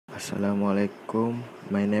Assalamualaikum.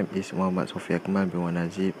 My name is Muhammad Sofia Kemal bin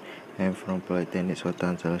Wanazib. I am from Polytechnic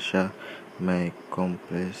Sultan Salashah. My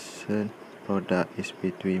comparison product is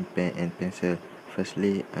between pen and pencil.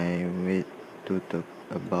 Firstly, I will to talk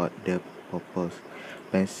about the purpose.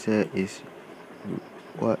 Pencil is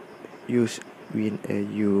what used when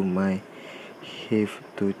you might have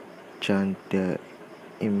to change the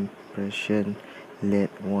impression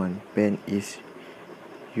later on. Pen is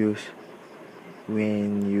used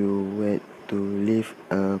when you want to leave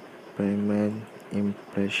a permanent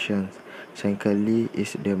impression. Secondly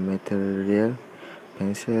is the material.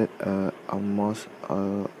 Pencils are almost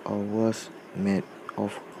always made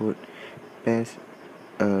of wood. Pens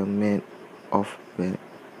are made of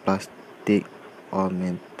plastic or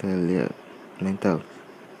metal.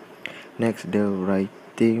 Next, the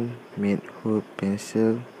writing made wood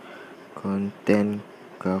pencil contain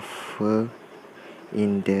graphite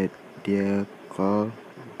in that they called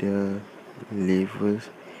the levers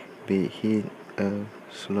behind a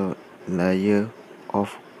solid layer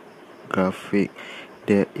of graphite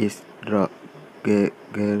that is dark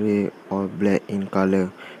gray or black in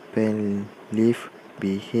color. Pen leaf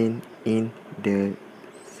behind in the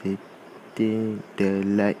setting the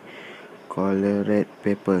light colored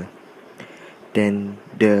paper. Then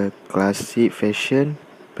the classic fashion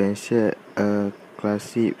pencil a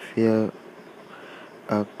classic feel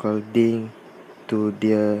according to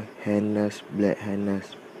their harness black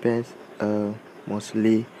harness. Pens are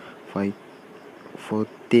mostly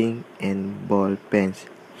floating and ball pens.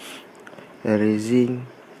 Erasing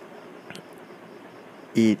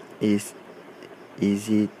it is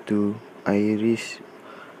easy to erase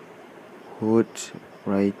wood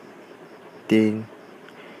writing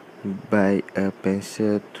by a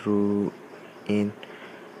pencil through an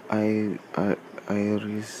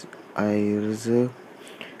eraser.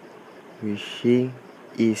 Wishing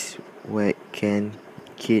is what can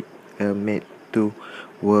get made to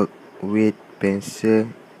work with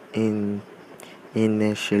pencil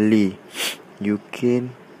initially. You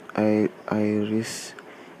can erase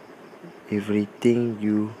everything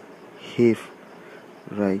you have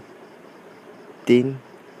writing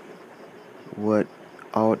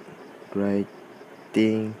without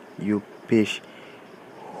writing you page.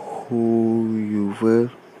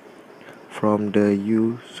 However, from the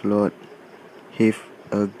you slot have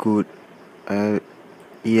a good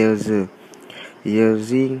eraser.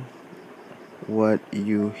 Erasing what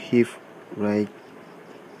you have writing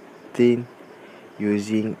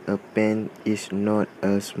using a pen is not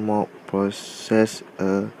a small process.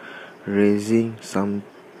 Erasing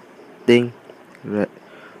something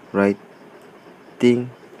writing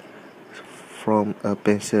from a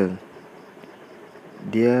pencil.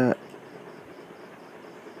 There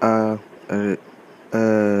are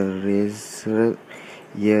eraser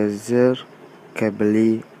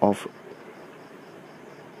capable of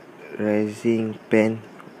erasing pen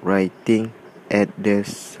writing. At the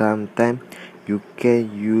same time, you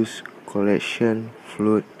can use collection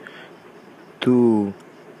fluid to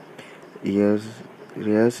erase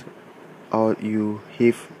all you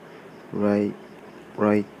have writing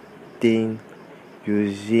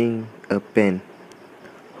using a pen.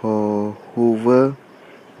 However,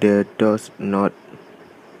 that does not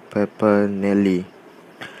permanently.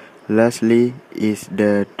 Lastly is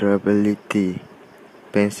the durability.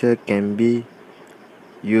 Pencil can be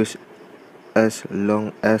used as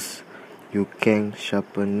long as you can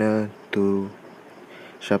sharpen the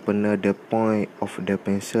point of the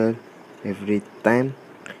pencil. Every time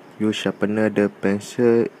you sharpen the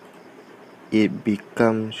pencil, it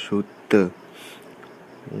becomes shorter.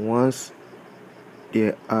 Once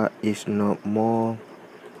there is no more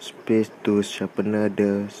space to sharpen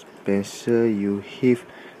the pencil, you have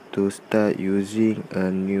to start using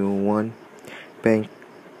a new one. Pen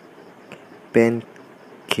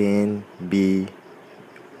can be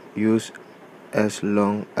used as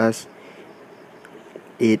long as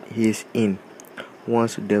it is in.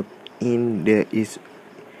 Once the ink is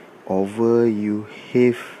over, you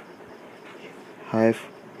have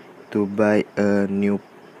to buy a new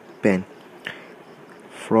pen.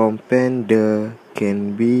 From pen that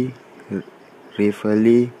can be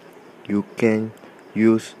refilled, you can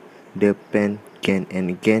use the pen again and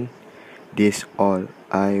again. This all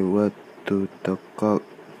I want to talk.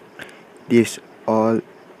 This all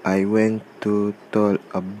I want to talk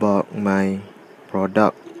about my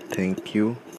product. Thank you.